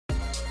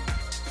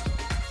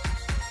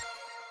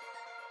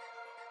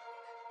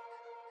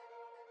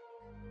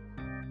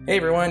Hey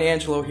everyone,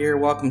 Angelo here.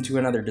 Welcome to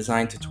another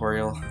design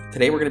tutorial.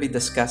 Today we're going to be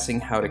discussing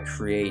how to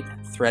create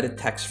threaded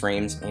text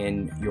frames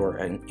in your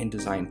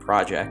InDesign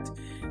project.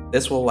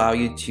 This will allow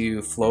you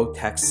to flow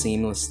text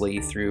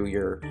seamlessly through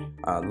your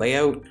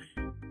layout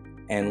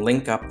and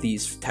link up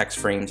these text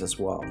frames as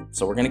well.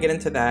 So we're going to get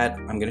into that.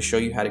 I'm going to show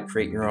you how to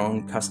create your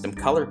own custom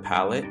color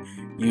palette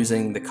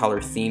using the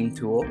color theme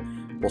tool.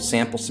 We'll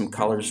sample some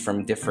colors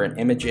from different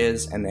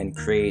images and then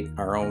create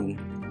our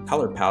own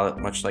color palette,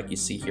 much like you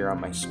see here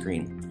on my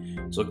screen.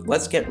 So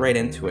let's get right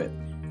into it.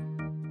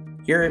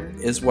 Here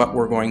is what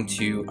we're going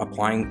to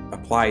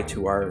apply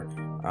to our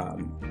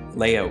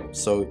layout.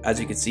 So as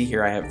you can see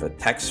here, I have a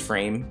text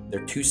frame.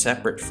 They're two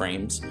separate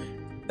frames.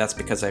 That's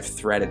because I've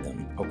threaded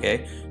them,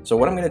 okay? So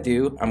what I'm gonna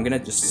do, I'm gonna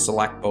just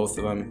select both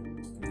of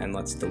them and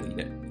let's delete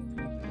it.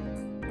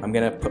 I'm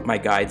gonna put my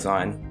guides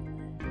on,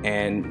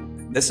 and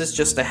this is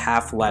just a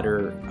half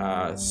letter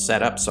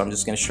setup, so I'm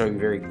just going to show you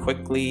very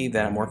quickly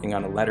that I'm working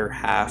on a letter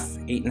half,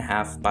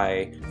 8.5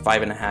 by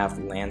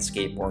 5.5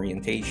 landscape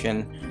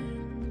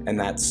orientation, and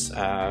that's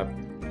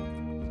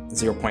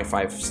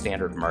 0.5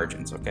 standard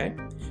margins, okay?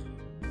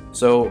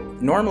 So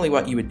normally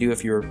what you would do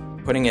if you were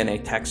putting in a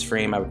text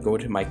frame, I would go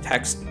to my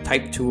text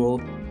type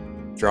tool,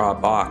 draw a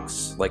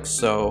box like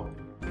so,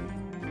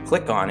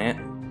 click on it,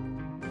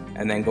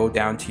 and then go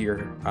down to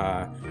your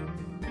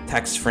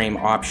text frame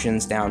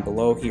options down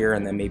below here,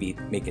 and then maybe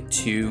make it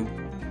 2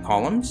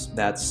 columns.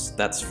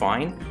 That's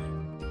fine.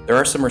 There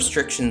are some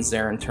restrictions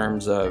there in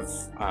terms of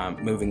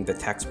moving the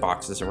text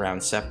boxes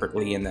around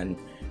separately and then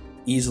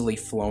easily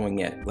flowing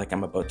it like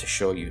I'm about to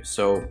show you.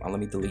 So let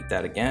me delete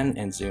that again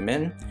and zoom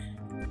in.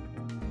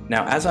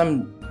 Now as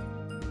I'm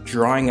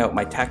drawing out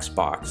my text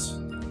box,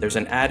 there's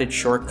an added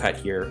shortcut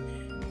here.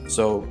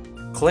 So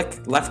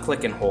left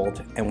click and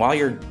hold, and while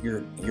you're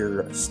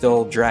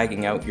still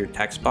dragging out your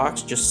text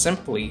box, just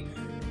simply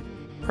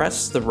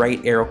press the right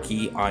arrow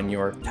key on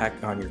your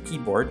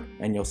keyboard,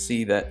 and you'll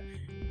see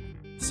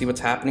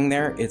what's happening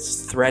there.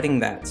 It's threading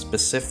that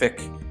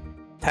specific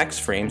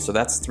text frame. So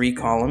that's 3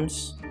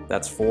 columns,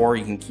 that's 4.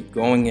 You can keep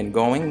going and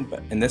going,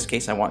 but in this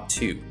case I want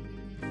 2.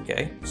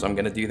 Okay, so I'm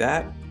gonna do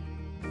that.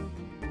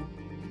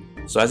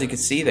 So as you can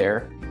see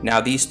there,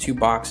 now these 2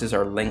 boxes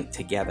are linked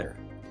together.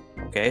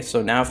 Okay,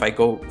 so now if I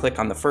go click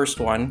on the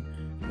first one,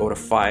 go to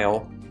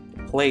File,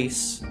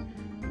 Place,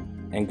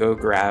 and go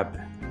grab,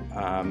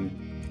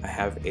 I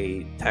have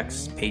a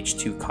text page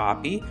 2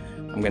 copy.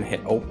 I'm going to hit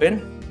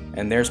Open,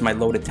 and there's my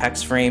loaded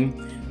text frame.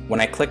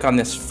 When I click on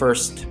this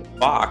first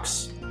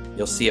box,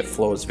 you'll see it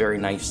flows very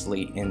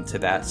nicely into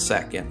that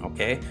second,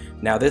 okay?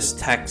 Now this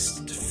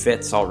text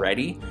fits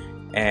already,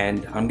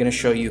 and I'm going to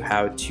show you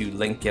how to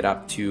link it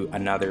up to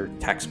another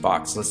text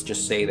box. Let's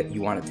just say that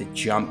you wanted to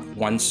jump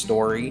one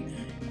story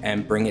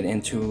and bring it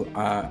into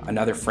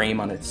another frame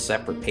on a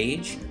separate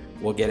page.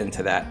 We'll get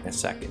into that in a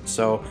second.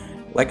 So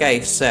like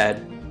I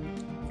said,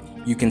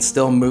 you can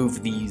still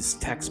move these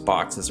text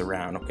boxes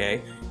around,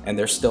 okay? And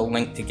they're still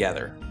linked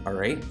together, all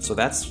right? So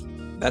that's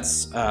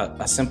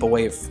a simple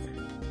way of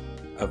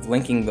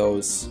linking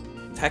those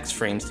text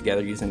frames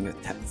together using the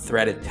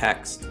threaded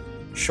text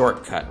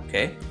shortcut,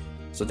 okay?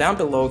 So down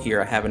below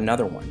here, I have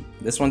another one.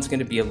 This one's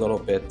gonna be a little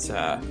bit,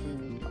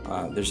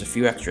 there's a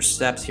few extra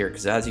steps here,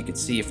 because as you can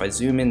see, if I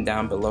zoom in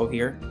down below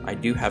here, I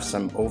do have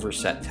some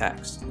overset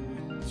text.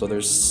 So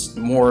there's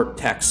more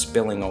text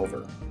spilling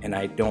over, and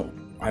I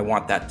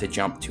want that to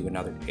jump to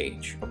another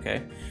page,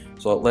 okay?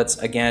 So I'm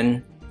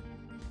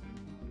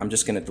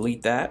just gonna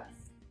delete that.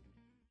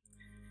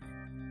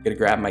 I'm gonna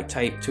grab my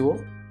type tool,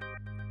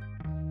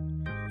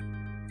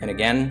 and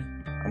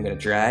again, I'm gonna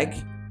drag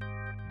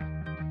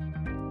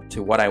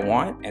to what I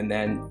want, and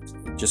then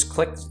just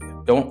click,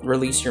 don't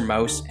release your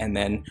mouse, and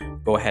then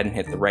go ahead and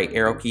hit the right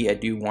arrow key. I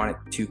do want it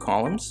 2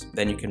 columns,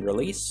 then you can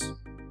release.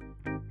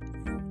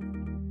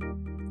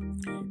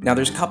 Now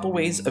there's a couple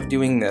ways of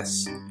doing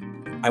this.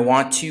 I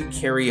want to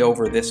carry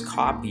over this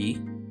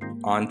copy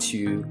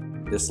onto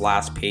this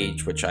last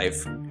page, which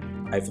I've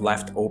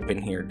left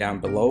open here down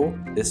below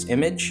this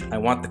image. I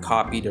want the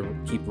copy to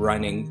keep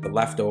running, the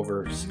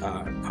leftovers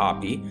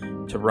copy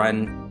to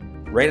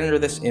run right under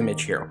this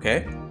image here,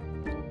 okay?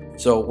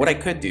 So what I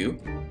could do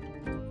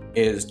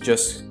is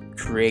just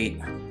create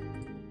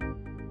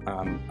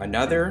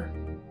another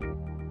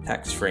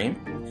text frame.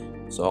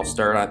 So I'll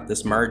start at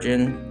this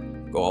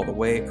margin, go all the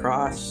way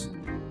across,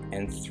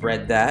 and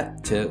thread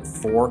that to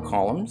 4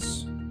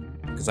 columns,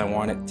 because I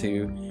want it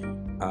to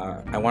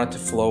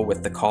flow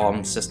with the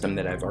column system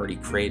that I've already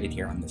created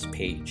here on this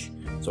page.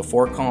 So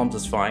 4 columns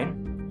is fine.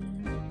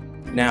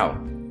 Now,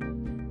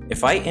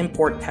 if I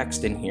import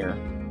text in here,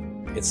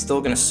 it's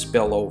still going to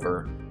spill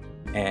over,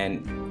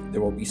 and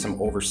there will be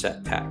some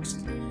overset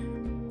text.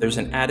 There's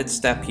an added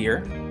step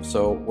here.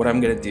 So what I'm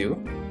going to do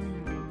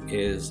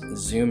is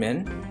zoom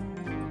in,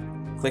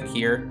 click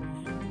here,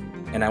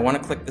 and I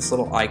want to click this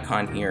little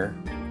icon here.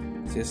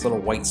 See this little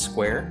white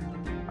square?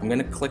 I'm going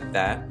to click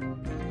that.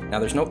 Now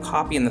there's no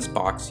copy in this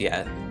box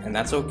yet, and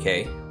that's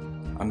okay.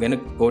 I'm going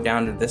to go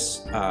down to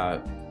this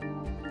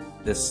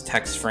this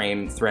text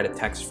frame, threaded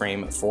text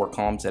frame, 4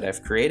 columns that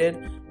I've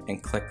created,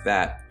 and click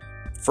that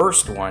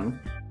first one,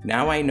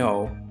 now I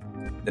know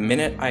the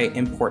minute I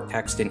import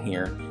text in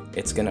here,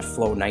 it's going to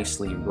flow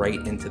nicely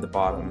right into the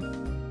bottom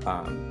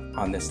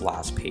on this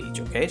last page.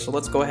 Okay, so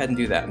let's go ahead and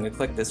do that. I'm going to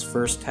click this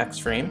first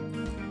text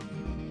frame,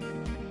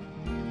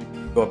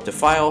 go up to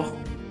File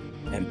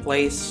and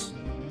Place,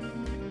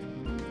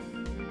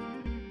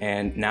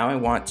 and now I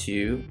want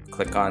to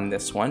click on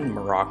this one,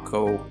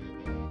 Morocco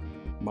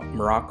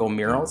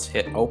Murals,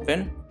 hit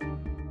Open.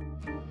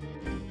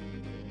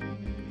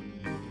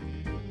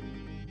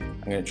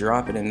 I'm going to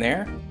drop it in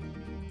there.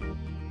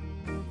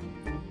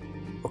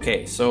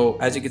 Okay, so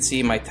as you can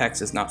see, my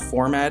text is not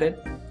formatted.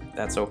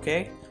 That's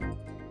okay.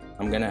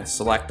 I'm going to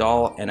select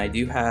all, and I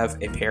do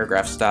have a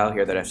paragraph style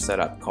here that I've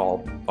set up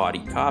called Body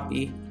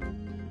Copy.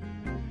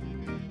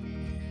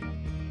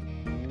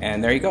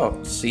 And there you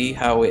go. See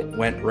how it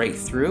went right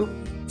through?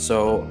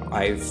 So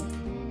I've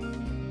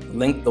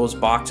linked those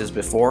boxes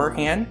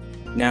beforehand.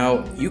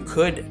 Now you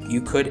could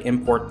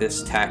import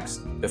this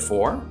text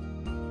before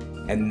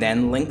and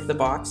then link the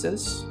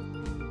boxes.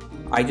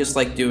 I just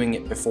like doing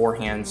it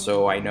beforehand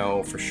so I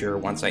know for sure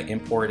once I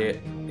import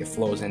it, it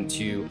flows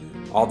into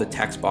all the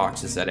text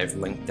boxes that I've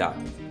linked up.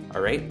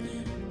 All right,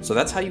 so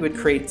that's how you would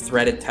create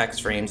threaded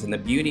text frames. And the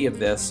beauty of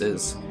this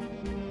is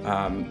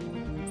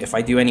if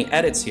I do any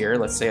edits here,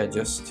 let's say I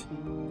just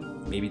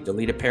maybe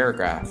delete a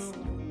paragraph,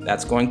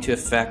 that's going to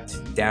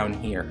affect down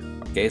here.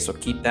 Okay, so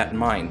keep that in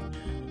mind.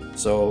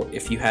 So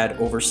if you had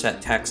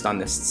overset text on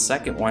this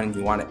second one and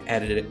you want to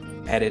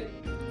edit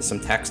some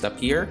text up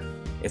here,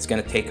 it's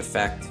going to take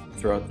effect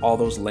throughout all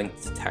those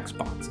linked text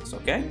boxes.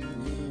 Okay,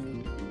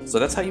 so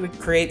that's how you would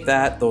create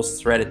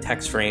those threaded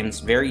text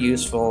frames. Very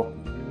useful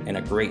and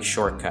a great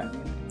shortcut.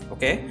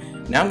 Okay,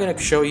 now I'm going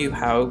to show you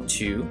how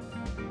to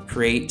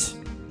create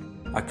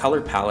a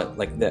color palette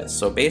like this.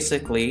 So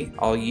basically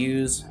I'll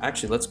use,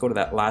 actually let's go to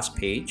that last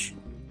page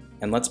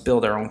and let's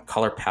build our own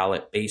color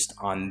palette based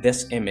on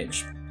this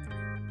image.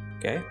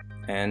 Okay,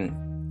 and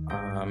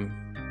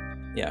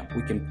yeah,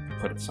 we can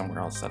put it somewhere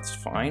else, that's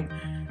fine.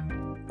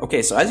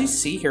 Okay, so as you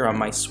see here on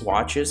my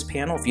swatches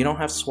panel, if you don't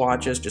have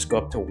swatches, just go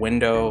up to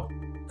Window,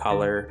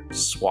 Color,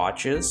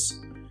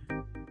 Swatches.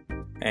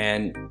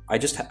 And I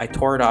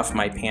tore it off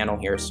my panel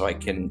here so I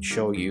can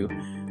show you.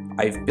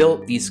 I've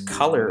built these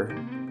color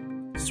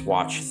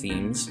swatch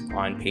themes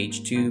on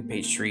page 2,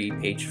 page 3,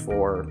 page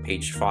 4,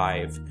 page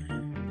 5,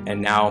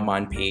 and now I'm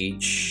on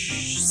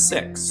page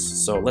 6.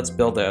 So let's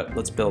build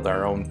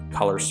our own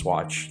color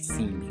swatch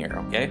theme here,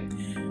 okay?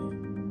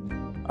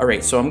 All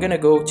right, so I'm gonna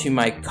go to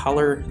my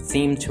color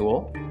theme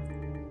tool.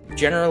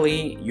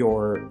 Generally,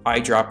 your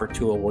eyedropper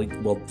tool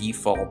will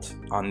default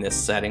on this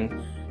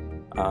setting.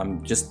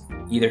 Just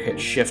either hit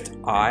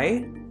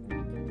Shift-I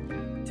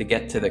to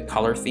get to the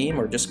color theme,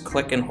 or just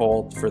click and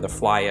hold for the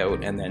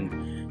flyout, and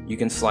then you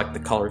can select the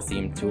color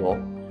theme tool.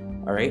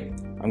 All right,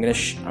 I'm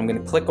gonna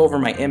click over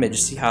my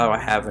image. See how I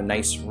have a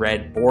nice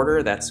red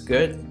border? That's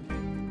good.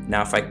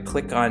 Now if I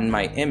click on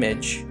my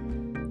image,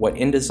 what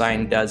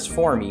InDesign does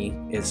for me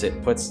is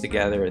it puts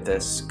together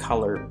this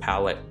color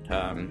palette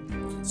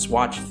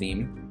swatch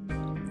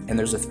theme, and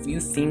there's a few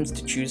themes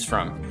to choose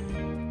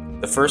from.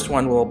 The first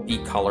one will be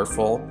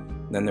colorful,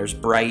 then there's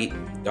bright,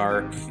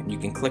 dark, and you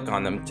can click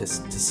on them to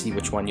see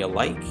which one you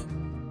like,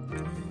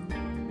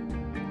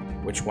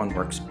 which one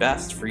works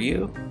best for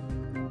you.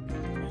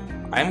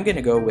 I'm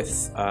gonna go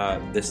with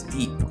this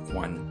deep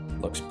one,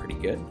 looks pretty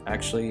good.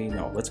 Actually,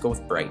 no, let's go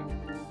with bright.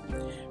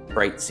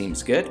 Bright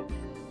seems good.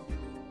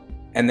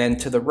 And then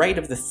to the right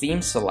of the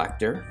theme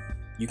selector,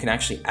 you can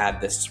actually add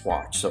this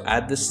swatch. So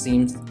add this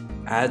theme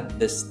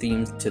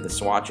to the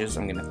swatches.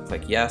 I'm gonna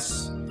click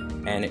yes,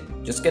 and it's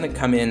just gonna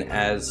come in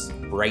as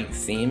bright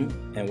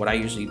theme. And what I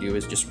usually do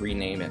is just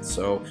rename it.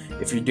 So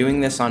if you're doing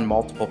this on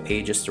multiple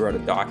pages throughout a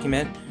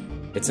document,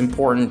 it's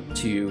important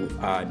to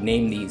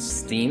name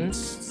these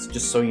themes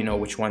just so you know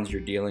which ones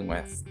you're dealing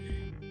with.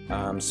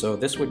 So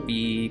this would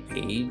be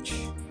page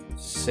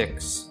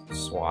 6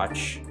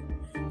 swatch,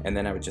 and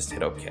then I would just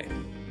hit OK.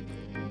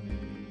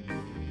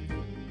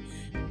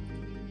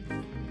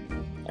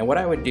 And what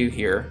I would do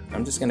here,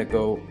 I'm just gonna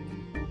go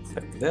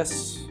click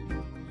this,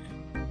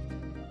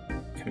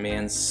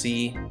 Command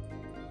C,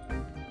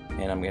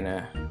 and I'm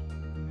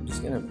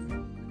just gonna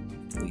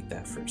delete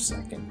that for a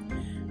second.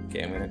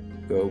 Okay, I'm gonna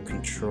go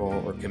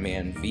Control or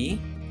Command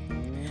V.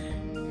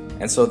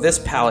 And so this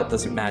palette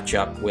doesn't match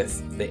up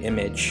with the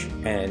image,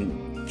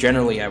 and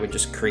generally I would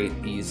just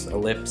create these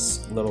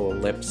little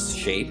ellipse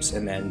shapes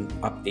and then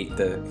update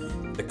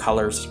the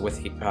colors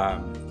with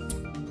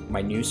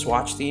my new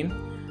swatch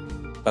theme.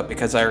 But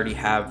because I already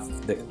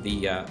have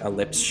the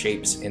ellipse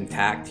shapes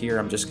intact here,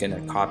 I'm just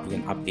gonna copy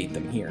and update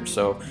them here.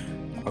 So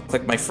I'll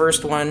click my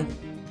first one,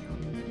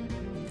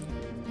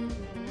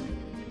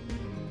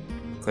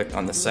 click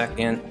on the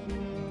second,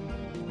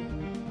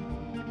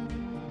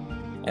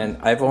 and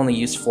I've only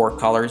used 4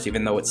 colors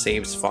even though it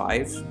saves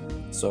 5,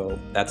 so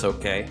that's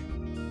okay.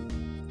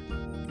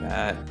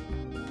 That,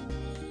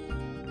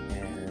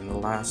 and the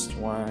last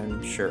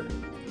one, sure.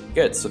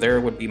 Good, so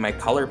there would be my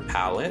color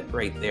palette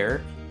right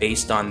there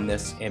based on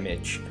this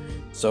image.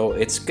 So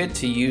it's good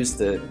to use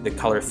the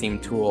color theme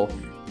tool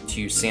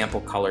to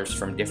sample colors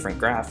from different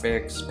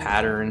graphics,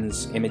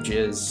 patterns,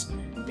 images.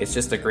 It's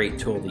just a great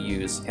tool to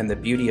use. And the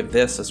beauty of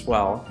this as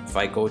well, if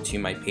I go to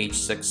my page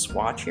 6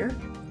 swatch here,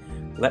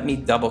 let me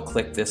double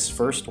click this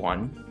first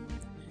one.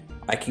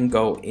 I can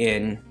go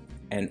in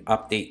and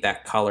update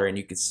that color, and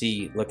you can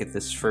see, look at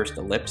this first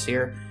ellipse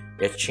here,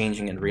 it's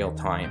changing in real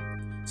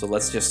time. So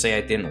let's just say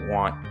I didn't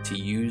want to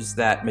use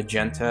that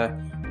magenta.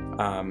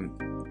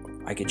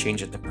 I could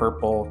change it to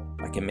purple,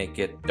 I can make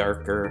it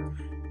darker.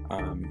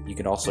 You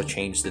can also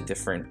change the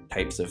different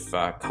types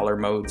of color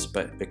modes,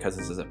 but because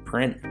this is a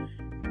print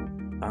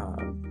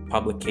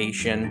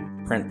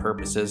publication, print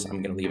purposes,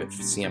 I'm going to leave it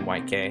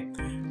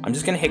CMYK. I'm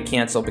just going to hit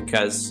cancel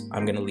because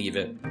I'm going to leave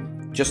it.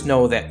 Just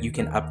know that you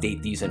can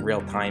update these in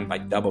real time by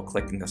double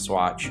clicking the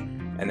swatch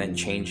and then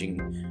changing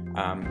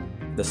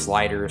the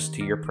sliders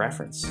to your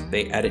preference.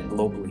 They edit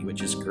globally,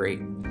 which is great.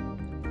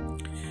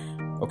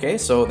 Okay,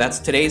 so that's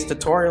today's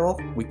tutorial.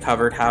 We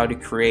covered how to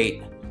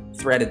create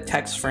threaded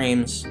text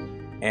frames,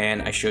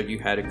 and I showed you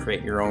how to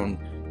create your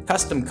own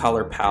custom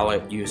color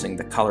palette using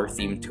the color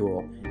theme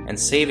tool and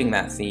saving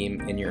that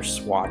theme in your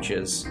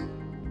swatches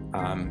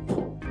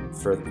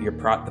for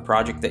the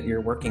project that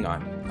you're working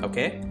on.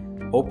 Okay,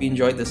 hope you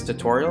enjoyed this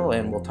tutorial,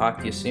 and we'll talk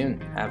to you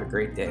soon. Have a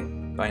great day.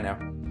 Bye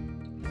now.